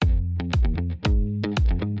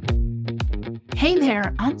Hey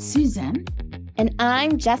there, I'm Susan. And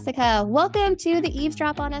I'm Jessica. Welcome to the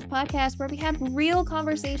Eavesdrop on Us podcast, where we have real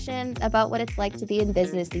conversations about what it's like to be in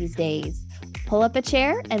business these days. Pull up a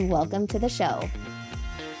chair and welcome to the show.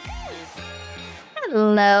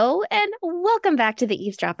 Hello, and welcome back to the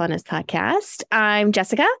Eavesdrop on Us podcast. I'm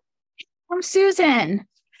Jessica. I'm Susan.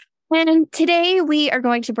 And today we are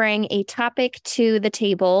going to bring a topic to the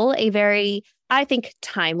table, a very, I think,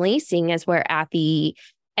 timely, seeing as we're at the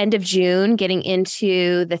end of June, getting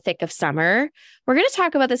into the thick of summer. We're going to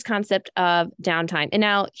talk about this concept of downtime. And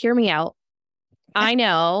now, hear me out. I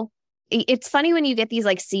know it's funny when you get these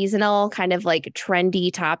like seasonal kind of like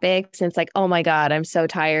trendy topics. And it's like, oh my God, I'm so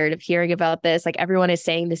tired of hearing about this. Like everyone is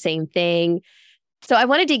saying the same thing. So I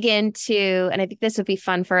want to dig into, and I think this would be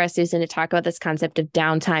fun for us, Susan, to talk about this concept of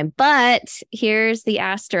downtime. But here's the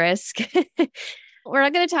asterisk. We're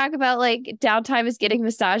not going to talk about like downtime is getting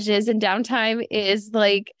massages and downtime is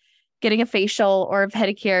like getting a facial or a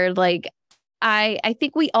pedicure. Like I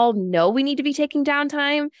think we all know we need to be taking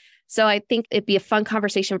downtime. So I think it'd be a fun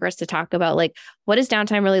conversation for us to talk about like, what does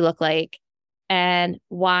downtime really look like? And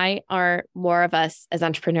why aren't more of us as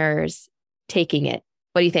entrepreneurs taking it?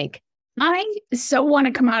 What do you think? I so want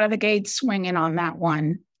to come out of the gate swinging on that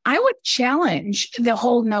one. I would challenge the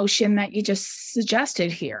whole notion that you just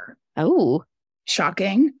suggested here. Oh.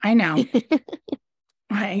 Shocking. I know.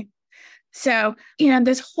 Right. So,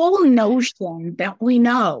 this whole notion that we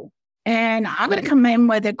know, and I'm going to come in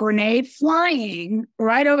with a grenade flying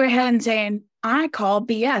right overhead and saying, I call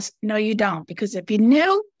BS. No, you don't. Because if you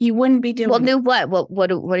knew, you wouldn't be doing it. Well, knew what?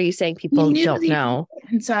 What are you saying people don't know?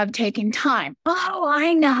 And so I'm taking time. Oh,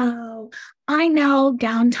 I know.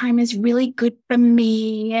 Downtime is really good for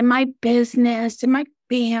me and my business and my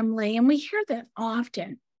family. And we hear that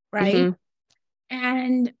often, right? Mm-hmm.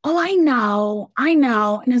 And, I know.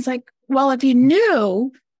 And it's like, well, if you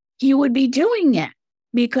knew, you would be doing it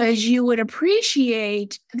because you would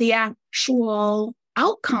appreciate the actual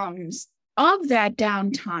outcomes of that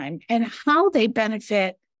downtime and how they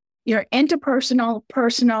benefit your interpersonal,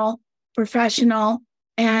 personal, professional,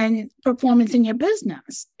 and performance in your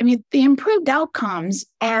business. I mean, the improved outcomes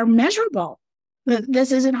are measurable.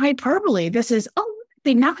 This isn't hyperbole. This is,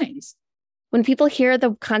 be nice. When people hear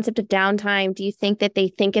the concept of downtime, do you think that they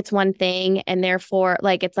think it's one thing and therefore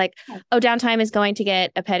like it's like, oh, downtime is going to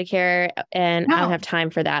get a pedicure and I don't have time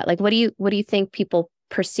for that? Like, what do you think people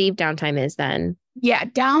perceive downtime is then? Yeah,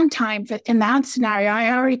 downtime in that scenario,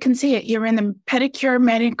 I already can see it. You're in the pedicure,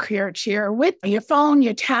 manicure chair with your phone,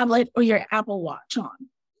 your tablet, or your Apple Watch on.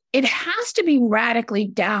 It has to be radically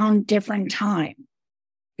down different time,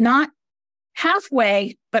 not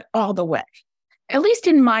halfway, but all the way, at least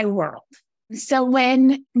in my world. So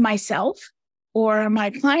when myself or my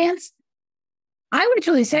clients, I would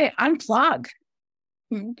really say unplug,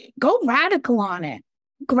 go radical on it,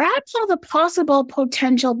 grab all the possible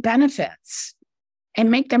potential benefits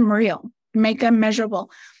and make them real, make them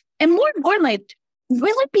measurable. And more importantly,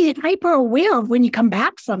 really be hyper aware of when you come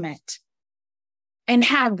back from it and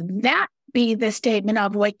have that be the statement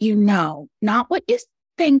of what you know, not what you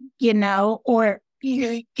think you know, or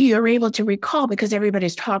you're able to recall because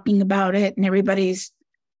everybody's talking about it and everybody's,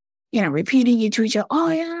 repeating it to each other. Oh,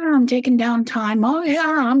 yeah, I'm taking down time. Oh, yeah,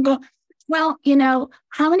 I'm going. Well,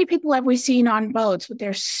 how many people have we seen on boats with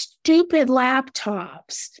their stupid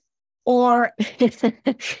laptops? Or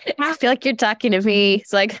I feel like you're talking to me.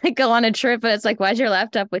 It's like I go on a trip and it's like, why's your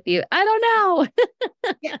laptop with you? I don't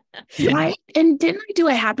know. Yeah, right. And didn't I do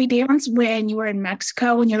a happy dance when you were in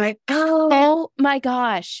Mexico and you're like, oh my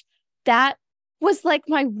gosh, that was like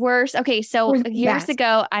my worst. Okay, so years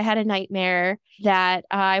ago, I had a nightmare that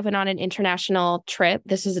I went on an international trip.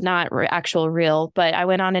 This is not actual real, but I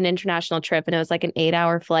went on an international trip and it was like an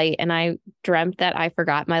 8-hour flight. And I dreamt that I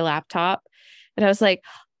forgot my laptop. And I was like,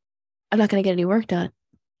 I'm not going to get any work done.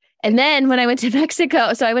 And then when I went to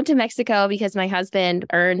Mexico, so I went to Mexico because my husband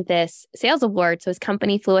earned this sales award. So his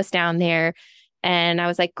company flew us down there. And I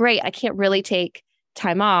was like, great, I can't really take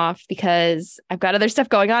time off because I've got other stuff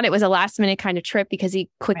going on. It was a last minute kind of trip because he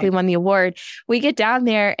quickly won the award. We get down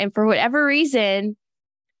there and for whatever reason,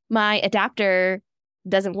 my adapter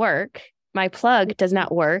doesn't work. My plug does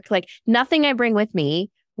not work. Like nothing I bring with me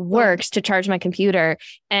works to charge my computer.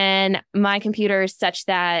 And my computer is such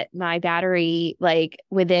that my battery, like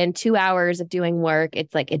within 2 hours of doing work,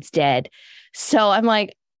 it's like, it's dead. So I'm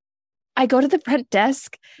like, I go to the front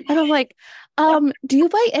desk and I'm like, do you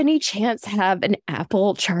by any chance have an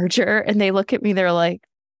Apple charger? And they look at me, they're like,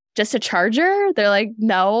 just a charger? They're like,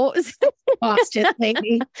 no. Boston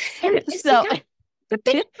lady. So but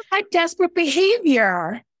think about desperate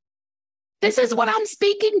behavior. This is what I'm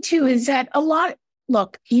speaking to, is that a lot,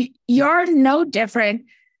 look, you're no different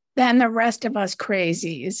than the rest of us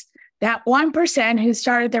crazies. That 1% who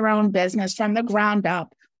started their own business from the ground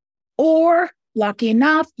up, or lucky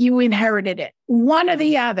enough, you inherited it, one or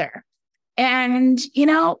the other. And,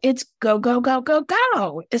 it's go, go, go, go,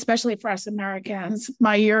 go, especially for us Americans,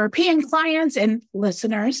 my European clients and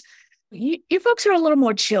listeners. You folks are a little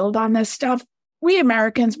more chilled on this stuff. We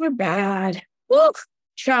Americans, we're bad. Woof,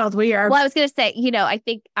 child, we are. Well, I was going to say, I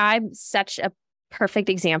think I'm such a perfect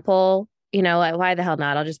example. Why the hell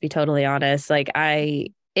not? I'll just be totally honest.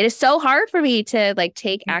 It is so hard for me to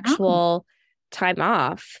take actual time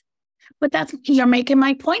off. But you're making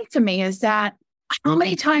my point to me is that how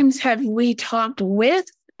many times have we talked with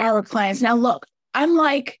our clients? Now, look,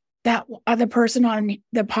 unlike that other person on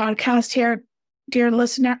the podcast here, dear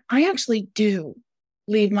listener, I actually do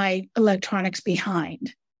leave my electronics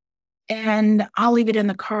behind. And I'll leave it in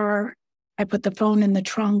the car. I put the phone in the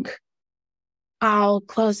trunk. I'll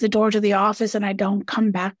close the door to the office and I don't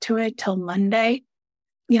come back to it till Monday.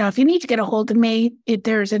 If you need to get a hold of me, if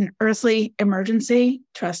there's an earthly emergency,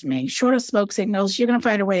 trust me, short of smoke signals, you're going to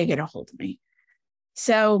find a way to get a hold of me.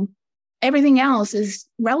 So everything else is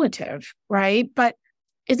relative, right? But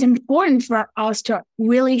it's important for us to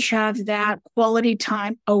really have that quality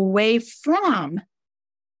time away from,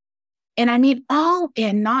 and I mean all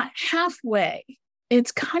in, not halfway.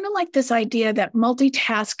 It's kind of like this idea that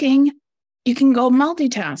multitasking, you can go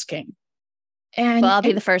multitasking. And I'll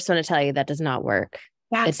be the first one to tell you that does not work.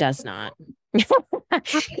 It does not.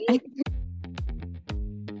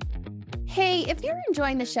 Hey, if you're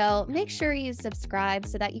enjoying the show, make sure you subscribe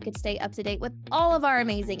so that you can stay up to date with all of our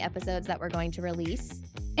amazing episodes that we're going to release.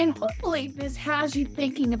 And hopefully this has you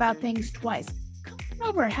thinking about things twice. Come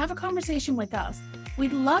over, have a conversation with us.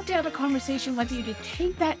 We'd love to have a conversation with you to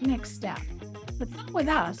take that next step. But not with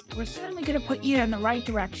us. We're certainly going to put you in the right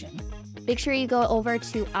direction. Make sure you go over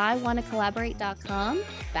to iwannacollaborate.com.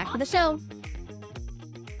 Back to the show.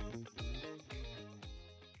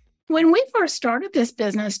 When we first started this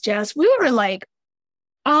business, Jess, we were like,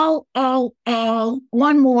 all,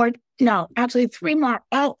 one more, no, actually 3 more,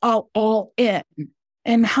 all in.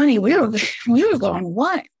 And honey, we were going,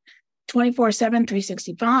 what? 24/7,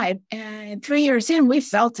 365. And 3 years in, we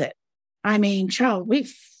felt it. I mean, child, we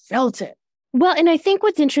felt it. Well, and I think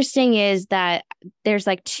what's interesting is that there's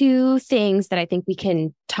 2 things that I think we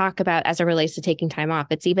can talk about as it relates to taking time off.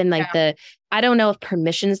 It's even I don't know if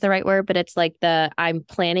permission is the right word, but it's I'm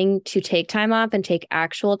planning to take time off and take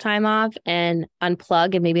actual time off and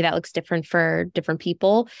unplug. And maybe that looks different for different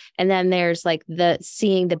people. And then there's the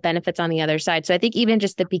seeing the benefits on the other side. So I think even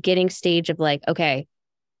just the beginning stage of okay,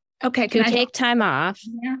 can I take time off?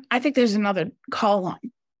 Yeah. I think there's another call on.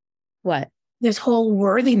 What? This whole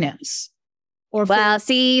worthiness.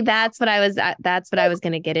 See, that's what I was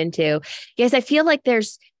going to get into. Yes, I feel like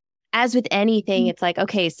there's, as with anything, it's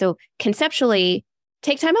okay, so conceptually,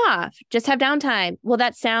 take time off, just have downtime. Well,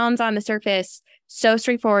 that sounds on the surface so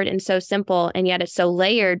straightforward and so simple, and yet it's so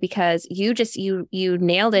layered because you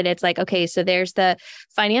nailed it. It's okay, so there's the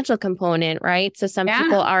financial component, right? So some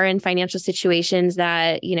people are in financial situations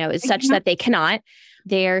that, is such that they cannot.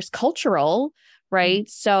 There's cultural, right?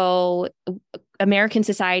 So American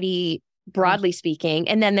society, broadly speaking.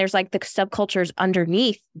 And then there's the subcultures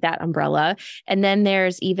underneath that umbrella. And then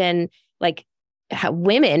there's even how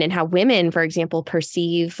women, for example,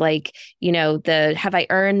 perceive have I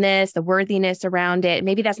earned this, the worthiness around it.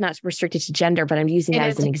 Maybe that's not restricted to gender, but I'm using that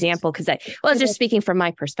as an example because it's just speaking from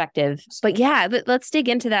my perspective. But yeah, let's dig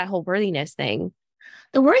into that whole worthiness thing.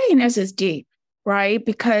 The worthiness is deep, right?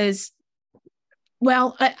 Because,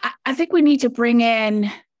 I think we need to bring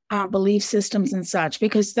in belief systems and such,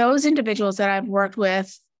 because those individuals that I've worked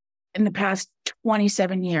with in the past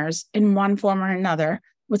 27 years in one form or another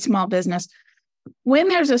with small business, when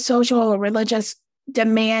there's a social or religious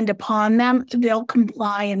demand upon them, they'll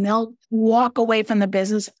comply and they'll walk away from the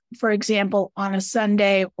business, for example, on a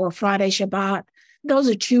Sunday or Friday Shabbat. Those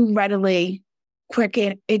are 2 readily quick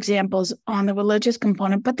examples on the religious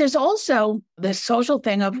component. But there's also the social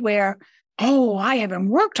thing of where, I haven't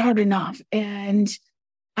worked hard enough and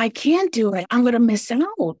I can't do it. I'm going to miss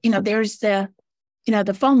out. There's the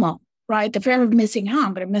FOMO, right? The fear of missing out.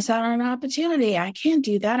 I'm going to miss out on an opportunity. I can't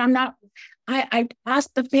do that. I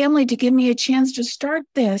asked the family to give me a chance to start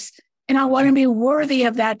this, and I want to be worthy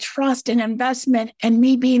of that trust and investment and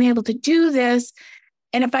me being able to do this.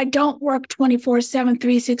 And if I don't work 24/7,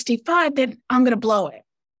 365, then I'm going to blow it.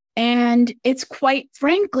 And it's quite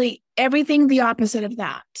frankly, everything the opposite of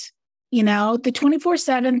that. The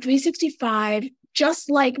 24/7, 365, just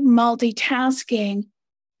like multitasking,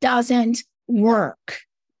 doesn't work.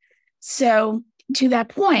 So to that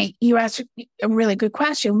point, you asked a really good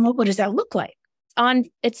question. What does that look like? On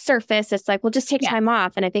its surface, it's like, well, just take time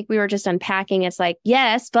off. And I think we were just unpacking. It's like,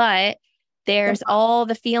 yes, but there's all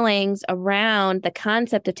the feelings around the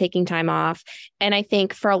concept of taking time off. And I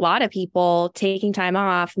think for a lot of people, taking time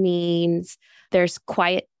off means there's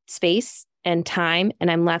quiet space and time, and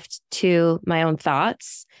I'm left to my own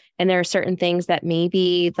thoughts. And there are certain things that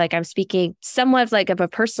maybe, like, I'm speaking somewhat like of a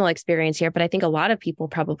personal experience here, but I think a lot of people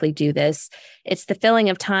probably do this. It's the filling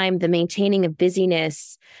of time, the maintaining of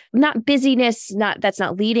busyness, that's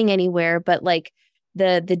not leading anywhere, but like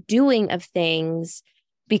the doing of things.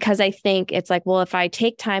 Because I think it's like, well, if I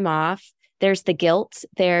take time off, there's the guilt,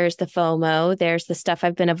 there's the FOMO, there's the stuff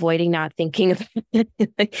I've been avoiding, not thinking of.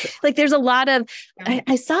 like there's a lot of,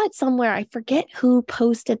 I saw it somewhere. I forget who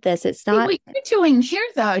posted this. It's not. What you're doing here,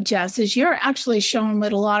 though, Jess, is you're actually showing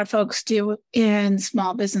what a lot of folks do in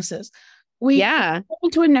small businesses. We go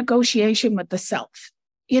into a negotiation with the self.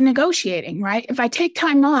 You're negotiating, right? If I take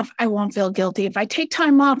time off, I won't feel guilty. If I take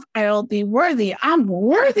time off, I'll be worthy. I'm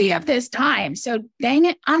worthy of this time. So dang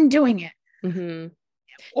it, I'm doing it. Mm-hmm.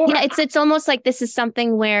 It's almost like this is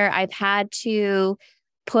something where I've had to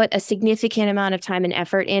put a significant amount of time and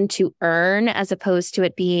effort in to earn, as opposed to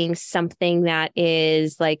it being something that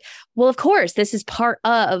is like, well, of course, this is part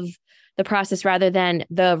of the process rather than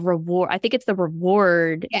the reward. I think it's the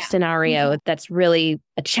reward scenario that's really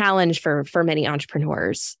a challenge for many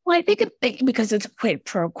entrepreneurs. Well, I think because it's a quid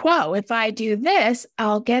pro quo. If I do this,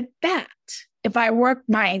 I'll get that. If I work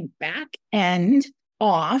my back end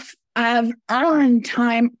off, I've earned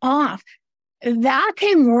time off. That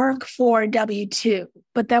can work for W-2,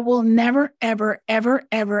 but that will never, ever, ever,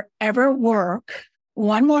 ever, ever work.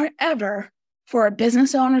 One more ever for a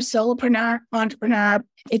business owner, solopreneur, entrepreneur.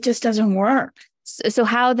 It just doesn't work. So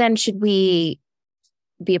how then should we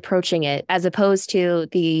be approaching it, as opposed to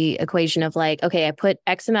the equation of like, okay, I put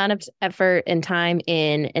X amount of effort and time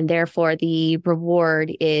in, and therefore the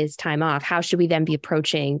reward is time off? How should we then be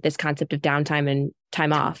approaching this concept of downtime and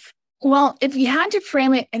time off? Well, if you had to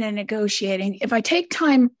frame it in a negotiating, if I take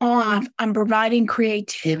time off, I'm providing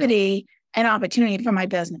creativity and opportunity for my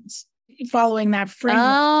business. Following that framework.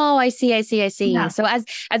 Oh, I see. Yeah. So as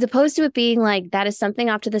opposed to it being like, that is something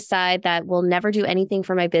off to the side that will never do anything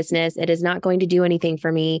for my business, it is not going to do anything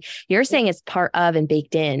for me. You're saying it's part of and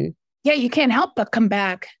baked in. Yeah, you can't help but come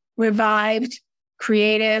back revived,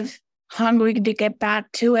 creative, hungry to get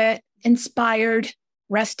back to it, inspired,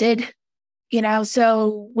 rested.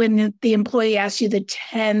 So when the employee asks you the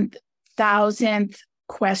 10,000th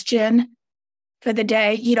question for the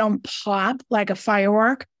day, you don't pop like a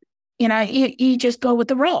firework. You just go with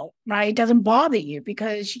the role, right? It doesn't bother you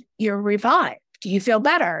because you're revived. You feel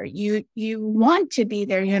better. You want to be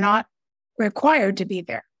there. You're not required to be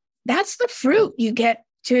there. That's the fruit you get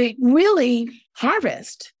to really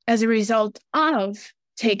harvest as a result of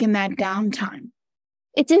taking that downtime.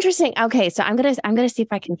 It's interesting. Okay, so I'm gonna see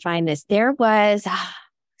if I can find this. There was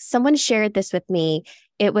someone shared this with me.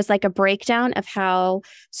 It was like a breakdown of how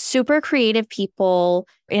super creative people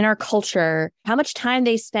in our culture, how much time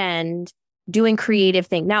they spend doing creative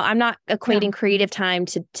things. Now, I'm not equating creative time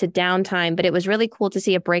to downtime, but it was really cool to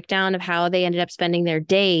see a breakdown of how they ended up spending their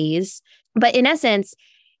days. But in essence,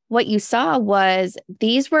 what you saw was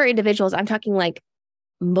these were individuals, I'm talking like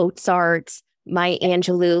Mozart, Maya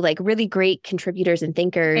Angelou, like really great contributors and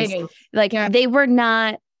thinkers. They were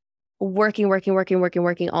not working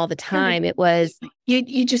all the time. It was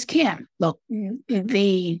you just can't. Look,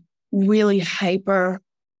 the really hyper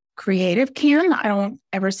creative can. I don't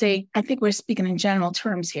ever say, I think we're speaking in general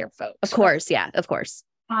terms here, folks. Of course, yeah, of course.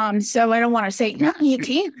 So I don't want to say, no, you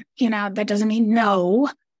can't. That doesn't mean no,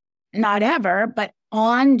 not ever, but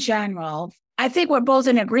on general, I think we're both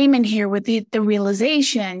in agreement here with the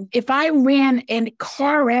realization. If I ran a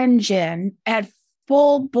car engine at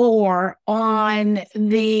full bore on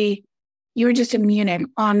you were just in Munich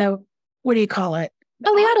on the, what do you call it?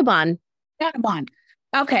 Oh, the Autobahn. Autobahn.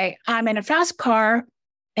 Okay. I'm in a fast car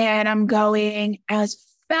and I'm going as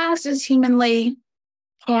fast as humanly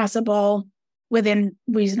possible within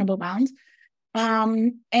reasonable bounds.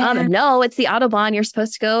 No, it's the Autobahn. You're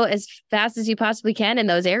supposed to go as fast as you possibly can in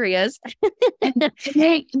those areas.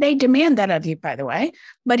 they demand that of you, by the way.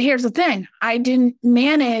 But here's the thing. I didn't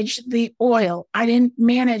manage the oil. I didn't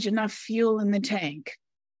manage enough fuel in the tank.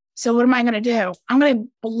 So what am I going to do? I'm going to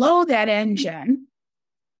blow that engine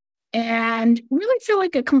and really feel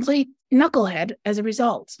like a complete knucklehead as a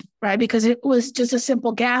result, right? Because it was just a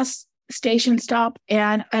simple gas station stop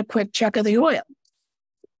and a quick check of the oil,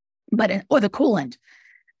 or the coolant.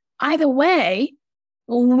 Either way,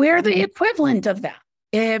 we're the equivalent of that.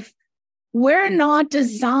 If We're not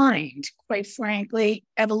designed, quite frankly,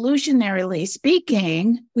 evolutionarily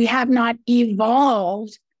speaking, we have not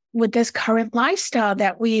evolved with this current lifestyle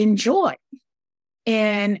that we enjoy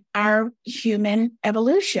in our human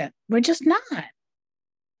evolution. We're just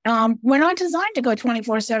not. We're not designed to go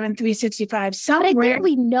 24/7, 365. But I think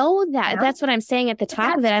we know that. That's what I'm saying at the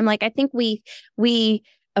top of it. I'm like, I think we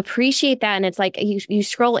appreciate that. And it's like you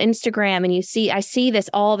scroll Instagram and I see this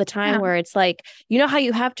all the time where it's like, you know how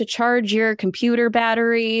you have to charge your computer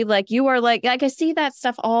battery? Like you are like I see that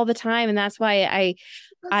stuff all the time. And that's why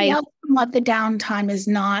I love the downtime is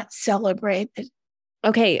not celebrated.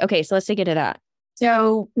 Okay. So let's dig into that.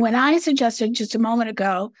 So when I suggested just a moment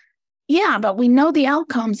ago, yeah, but we know the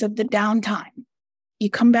outcomes of the downtime. You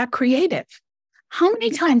come back creative. How many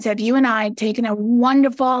times have you and I taken a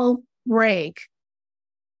wonderful break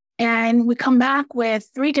and we come back with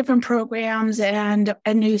 3 different programs and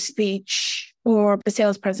a new speech or a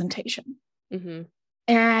sales presentation? Mm-hmm.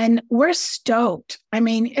 And we're stoked. I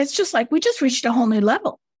mean, it's just like we just reached a whole new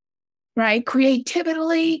level, right?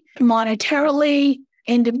 Creatively, monetarily,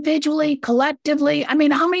 individually, collectively. I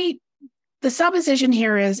mean, the supposition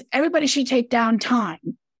here is everybody should take downtime.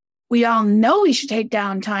 We all know we should take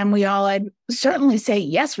downtime. We all certainly say,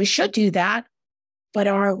 yes, we should do that. But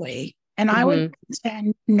are we? And I would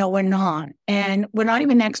say, no, we're not. And we're not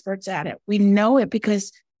even experts at it. We know it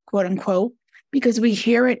because, quote unquote, because we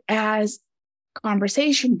hear it as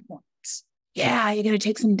conversation points. Yeah, you're going to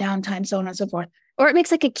take some downtime, so on and so forth. Or it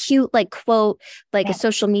makes like a cute quote, a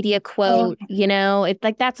social media quote, it's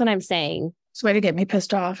like, that's what I'm saying. It's a way to get me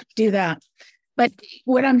pissed off. Do that. But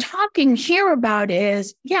what I'm talking here about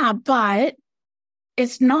is, but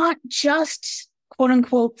it's not just quote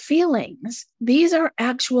unquote feelings. These are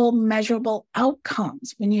actual measurable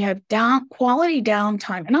outcomes when you have quality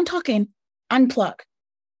downtime. And I'm talking unplug,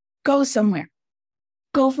 go somewhere,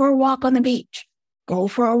 go for a walk on the beach, go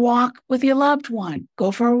for a walk with your loved one,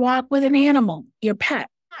 go for a walk with an animal, your pet.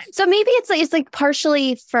 So maybe it's like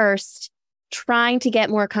partially first trying to get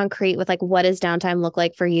more concrete with what does downtime look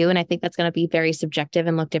like for you? And I think that's going to be very subjective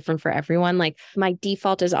and look different for everyone. Like my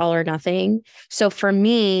default is all or nothing. So for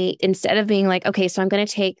me, instead of being like, okay, so I'm going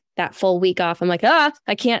to take that full week off, I'm like, I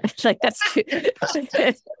can't, that's too,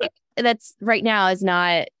 that's right now is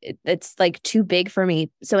not, it's too big for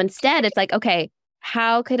me. So instead it's like, okay,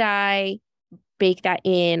 how could I bake that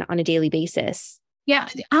in on a daily basis? Yeah.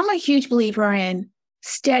 I'm a huge believer in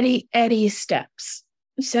steady Eddie steps.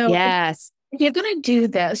 So yes. If you're going to do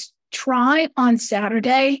this, try on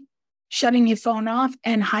Saturday, shutting your phone off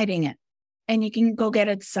and hiding it. And you can go get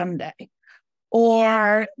it Sunday.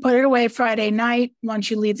 Or put it away Friday night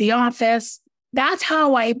once you leave the office. That's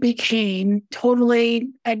how I became totally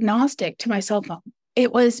agnostic to my cell phone.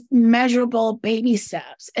 It was measurable baby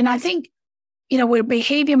steps. And I think, we're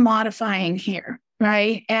behavior modifying here,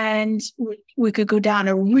 right? And we could go down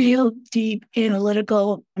a real deep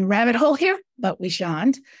analytical rabbit hole here, but we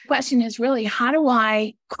shan't. The question is really, how do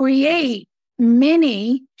I create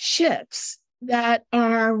mini shifts that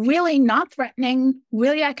are really not threatening?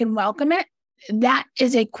 Really, I can welcome it. That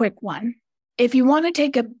is a quick one. If you want to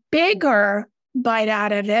take a bigger bite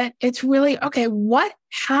out of it, it's really, okay, what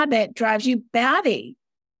habit drives you batty?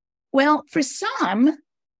 Well, for some,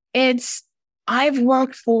 it's, I've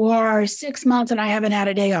worked for 6 months and I haven't had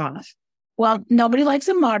a day off. Well, nobody likes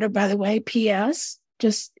a martyr, by the way. P.S.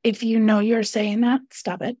 Just if you know you're saying that,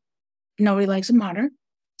 stop it. Nobody likes a martyr.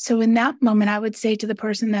 So in that moment, I would say to the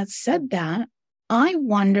person that said that, I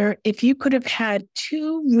wonder if you could have had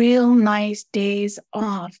 2 real nice days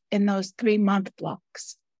off in those 3-month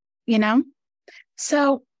blocks,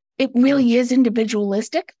 So it really is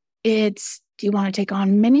individualistic. It's, do you want to take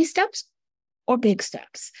on mini steps or big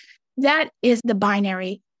steps? That is the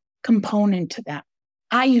binary component to that.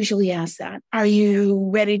 I usually ask that. Are you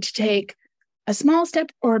ready to take a small step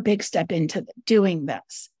or a big step into doing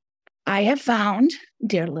this? I have found,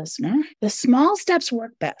 dear listener, the small steps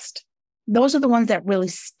work best. Those are the ones that really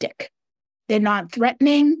stick. They're not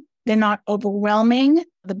threatening. They're not overwhelming.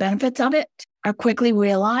 The benefits of it are quickly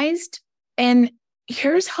realized. And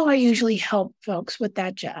here's how I usually help folks with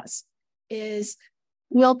that, Jazz, is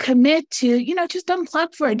we'll commit to, just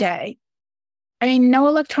unplug for a day. I mean, no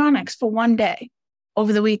electronics for 1 day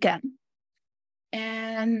over the weekend.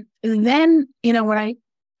 And then, when I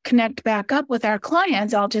connect back up with our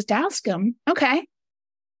clients, I'll just ask them, okay,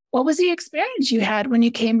 what was the experience you had when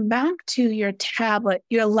you came back to your tablet,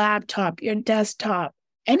 your laptop, your desktop,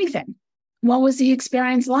 anything? What was the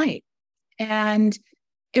experience like? And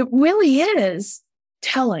it really is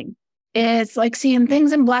telling. It's like seeing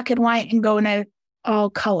things in black and white and going to all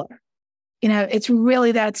color. It's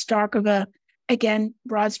really that stark of a again,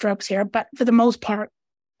 broad strokes here, but for the most part,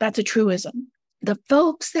 that's a truism. The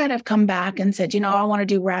folks that have come back and said, I want to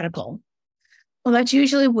do radical. Well, that's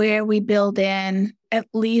usually where we build in at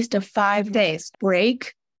least a 5 days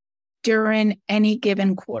break during any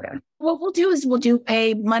given quarter. What we'll do is we'll do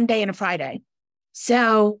a Monday and a Friday.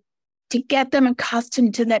 So to get them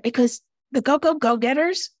accustomed to that, because the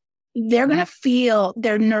go-getters, they're going to feel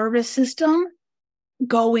their nervous system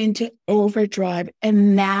go into overdrive.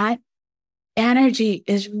 And that energy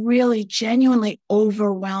is really genuinely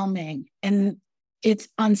overwhelming. And it's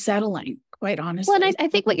unsettling, quite honestly. Well, and I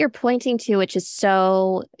think what you're pointing to, which is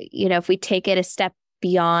so, if we take it a step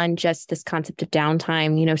beyond just this concept of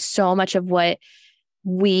downtime, so much of what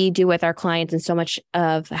we do with our clients and so much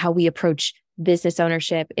of how we approach business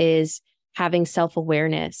ownership is having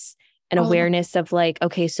self-awareness and awareness of like,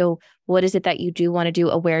 okay, so what is it that you do want to do?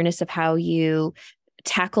 Awareness of how you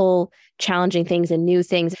tackle challenging things and new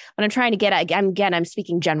things. What I'm trying to get at, I'm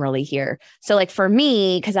speaking generally here. So like for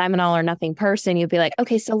me, because I'm an all or nothing person, you'd be like,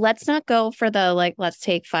 okay, so let's not go for the let's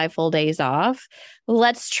take 5 full days off.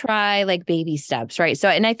 Let's try like baby steps, right? So,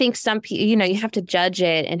 and I think some people, you have to judge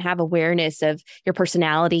it and have awareness of your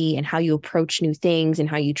personality and how you approach new things and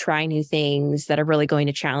how you try new things that are really going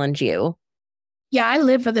to challenge you. Yeah, I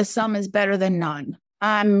live for the some is better than none.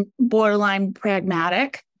 I'm borderline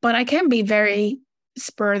pragmatic, but I can be very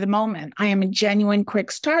spur of the moment. I am a genuine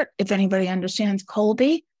quick start. If anybody understands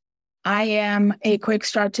Kolbe, I am a quick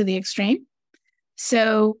start to the extreme.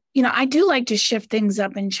 So, I do like to shift things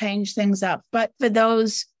up and change things up. But for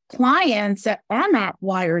those clients that are not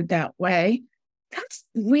wired that way, that's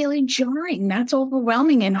really jarring. That's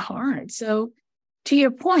overwhelming and hard. So to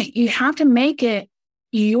your point, you have to make it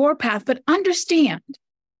your path, but understand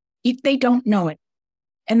if they don't know it.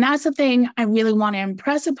 And that's the thing I really want to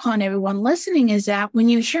impress upon everyone listening is that when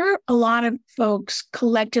you hear a lot of folks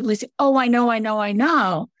collectively say, oh, I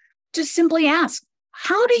know, just simply ask,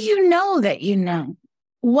 how do you know that you know?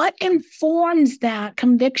 What informs that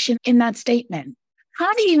conviction in that statement?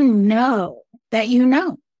 How do you know that you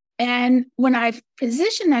know? And when I've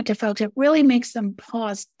positioned that to folks, it really makes them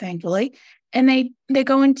pause, thankfully. And they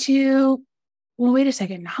go into, well, wait a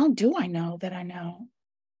second, how do I know that I know?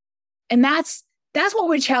 And that's what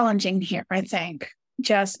we're challenging here, I think.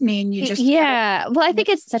 Just mean you just. Yeah. Well, I think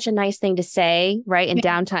it's such a nice thing to say, right? And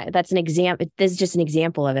downtime, that's an example. This is just an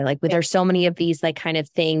example of it. Like there's so many of these like kind of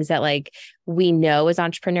things that like we know as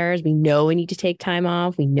entrepreneurs, we know we need to take time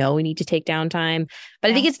off. We know we need to take downtime. But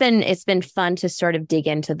I think it's been fun to sort of dig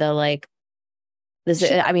into the like, this,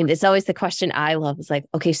 I mean, it's always the question I love is like,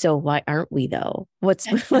 okay, so why aren't we though?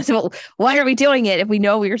 Why are we doing it if we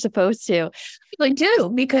know we were supposed to? We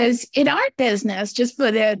do, because in our business, just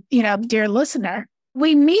for the, dear listener,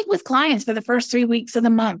 we meet with clients for the first 3 weeks of the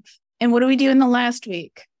month. And what do we do in the last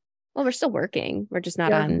week? Well, we're still working. We're just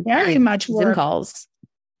not on very much Zoom calls.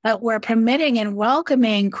 But we're permitting and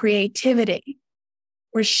welcoming creativity.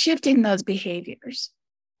 We're shifting those behaviors,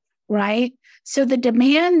 right? So the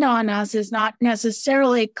demand on us is not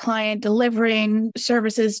necessarily client delivering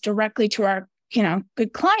services directly to our,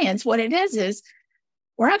 good clients. What it is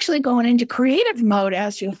we're actually going into creative mode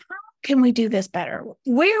as to how can we do this better?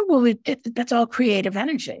 Where will we, that's all creative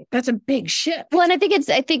energy. That's a big shift. Well, and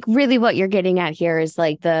I think really what you're getting at here is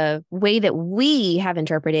like the way that we have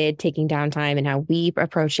interpreted taking downtime and how we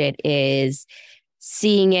approach it is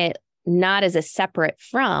seeing it not as a separate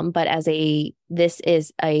from, but as this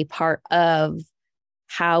is a part of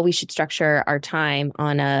how we should structure our time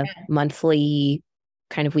on a monthly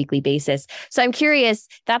kind of weekly basis. So I'm curious,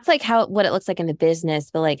 that's like what it looks like in the business,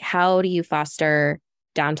 but like, how do you foster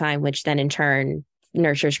downtime, which then in turn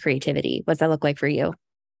nurtures creativity? What's that look like for you?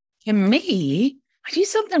 To me, I do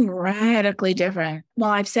something radically different. Well,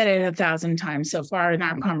 I've said it 1,000 times so far in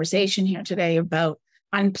our conversation here today about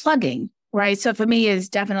unplugging, right? So for me, is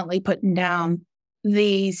definitely putting down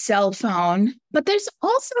the cell phone, but there's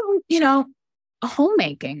also,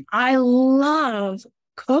 homemaking. I love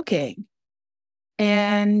cooking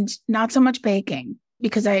and not so much baking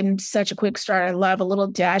because I'm such a quick start. I love a little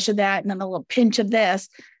dash of that and then a little pinch of this.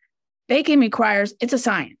 Baking requires, it's a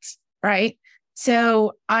science, right?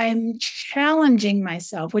 So I'm challenging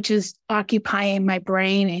myself, which is occupying my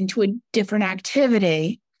brain into a different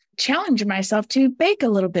activity, challenging myself to bake a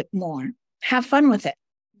little bit more, have fun with it.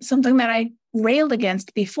 Something that I railed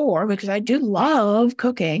against before because I do love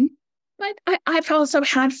cooking, but I've also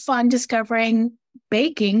had fun discovering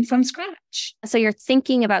baking from scratch. So you're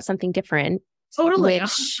thinking about something different. Totally.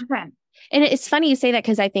 And it's funny you say that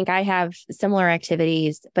because I think I have similar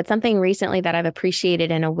activities, but something recently that I've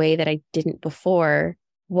appreciated in a way that I didn't before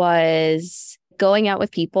was going out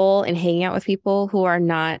with people and hanging out with people who are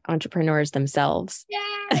not entrepreneurs themselves.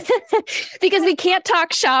 Yes. Because we can't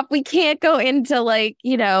talk shop. We can't go into like,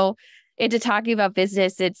 into talking about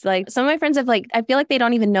business. It's like some of my friends have like, I feel like they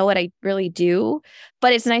don't even know what I really do,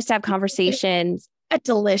 but it's nice to have conversations.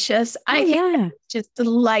 Delicious. Just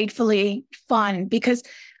delightfully fun because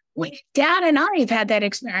Dad and I have had that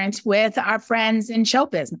experience with our friends in show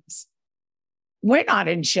business. We're not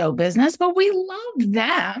in show business, but we love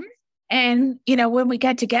them. And, when we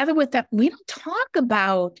get together with them, we don't talk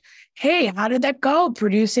about, hey, how did that go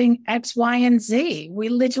producing X, Y, and Z? We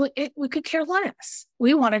could care less.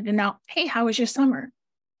 We wanted to know, hey, how was your summer?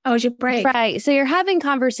 How was your break? Right. So you're having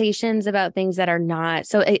conversations about things that are not.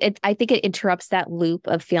 So I think it interrupts that loop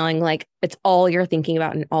of feeling like it's all you're thinking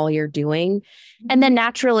about and all you're doing. Mm-hmm. And then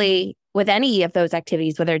naturally, with any of those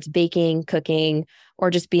activities, whether it's baking, cooking, or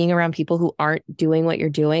just being around people who aren't doing what you're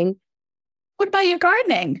doing. What about your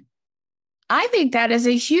gardening? I think that is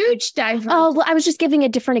a huge diverse. Oh, well, I was just giving a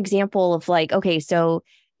different example of like, okay, so,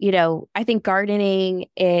 I think gardening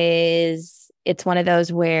it's one of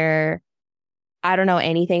those where I don't know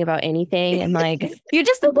anything about anything. And like, you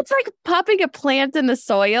just think it's like popping a plant in the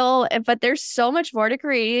soil, but there's so much more to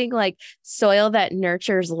creating like soil that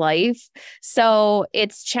nurtures life. So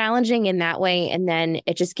it's challenging in that way. And then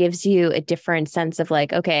it just gives you a different sense of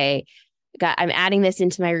like, okay, I'm adding this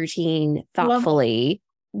into my routine thoughtfully.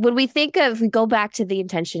 When we go back to the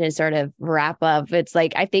intention and sort of wrap up, it's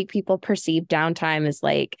like, I think people perceive downtime as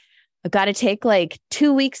like, I've got to take like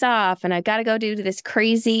 2 weeks off and I've got to go do this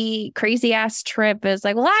crazy ass trip. It's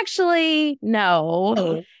like, well, actually, no.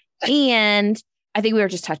 Oh. And I think we were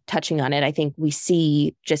just touching on it. I think we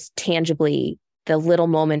see just tangibly the little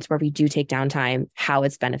moments where we do take downtime, how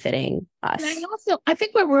it's benefiting us. And I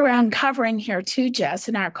think what we're uncovering here too, Jess,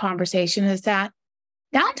 in our conversation is that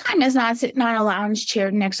downtime is not sitting on a lounge chair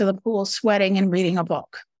next to the pool, sweating and reading a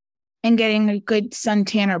book and getting a good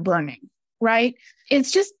suntan or burning. Right?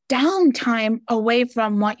 It's just downtime away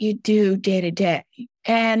from what you do day to day.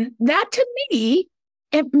 And that to me,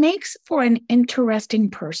 it makes for an interesting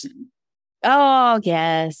person. Oh,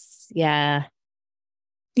 yes. Yeah.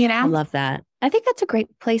 I love that. I think that's a great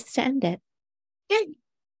place to end it. Yeah.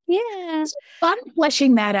 It's fun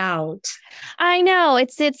fleshing that out. I know.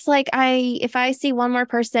 It's like if I see one more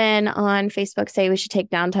person on Facebook say we should take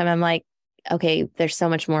downtime, I'm like, okay, there's so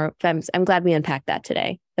much more. I'm glad we unpacked that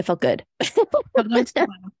today. It felt good. It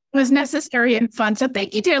was necessary and fun. So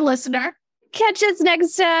thank you, dear listener. Catch us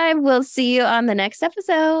next time. We'll see you on the next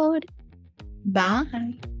episode. Bye.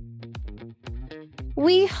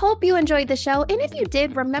 We hope you enjoyed the show. And if you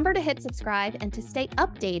did, remember to hit subscribe. And to stay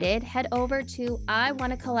updated, head over to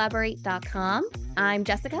iwannacollaborate.com. I'm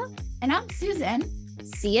Jessica. And I'm Susan.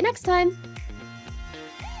 See you next time.